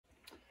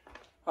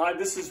Hi,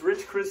 this is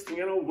Rich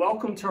Christiano.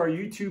 Welcome to our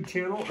YouTube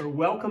channel, or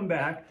welcome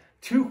back.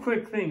 Two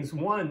quick things.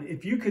 One,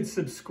 if you could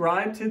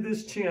subscribe to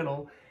this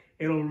channel,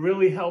 it'll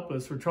really help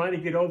us. We're trying to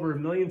get over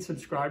 1 million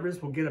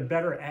subscribers. We'll get a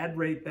better ad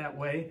rate that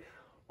way.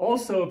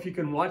 Also, if you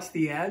can watch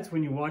the ads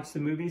when you watch the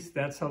movies,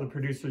 that's how the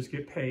producers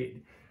get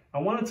paid. I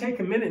want to take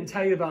a minute and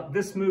tell you about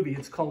this movie.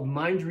 It's called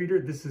Mind Reader.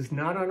 This is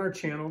not on our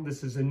channel.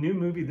 This is a new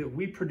movie that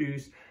we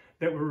produced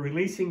that we're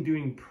releasing,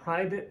 doing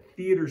private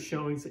theater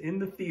showings in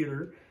the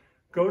theater.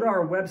 Go to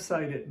our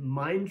website at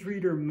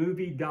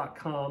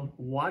mindreadermovie.com,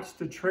 watch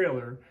the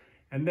trailer,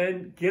 and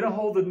then get a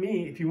hold of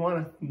me if you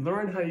want to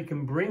learn how you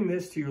can bring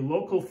this to your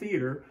local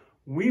theater.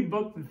 We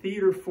book the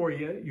theater for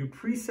you, you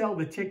pre-sell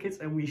the tickets,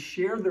 and we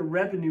share the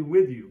revenue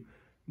with you.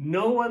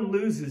 No one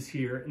loses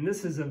here, and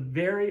this is a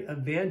very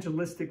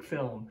evangelistic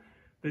film.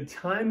 The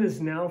time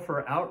is now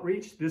for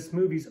outreach. This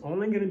movie's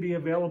only going to be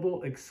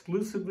available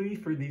exclusively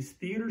for these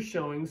theater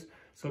showings,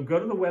 so go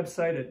to the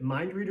website at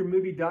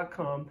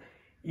mindreadermovie.com.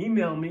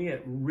 Email me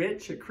at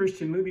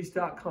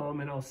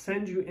rich@christianmovies.com, and I'll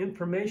send you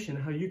information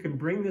how you can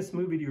bring this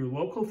movie to your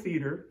local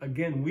theater.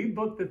 Again, we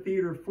book the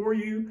theater for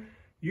you.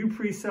 You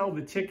pre-sell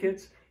the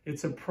tickets.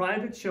 It's a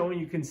private showing.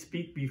 You can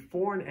speak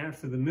before and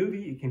after the movie.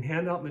 You can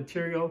hand out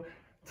material.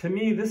 To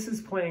me, this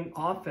is playing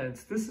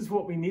offense. This is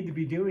what we need to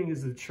be doing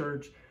as a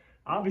church.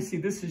 Obviously,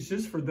 this is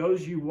just for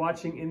those of you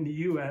watching in the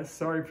U.S.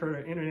 Sorry for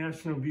our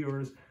international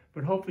viewers,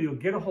 but hopefully you'll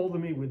get a hold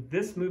of me with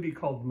this movie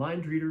called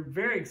Mind Reader.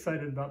 Very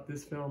excited about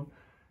this film.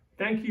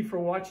 Thank you for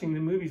watching the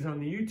movies on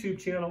the YouTube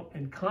channel,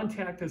 and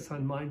contact us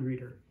on Mind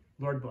Reader.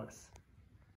 Lord bless.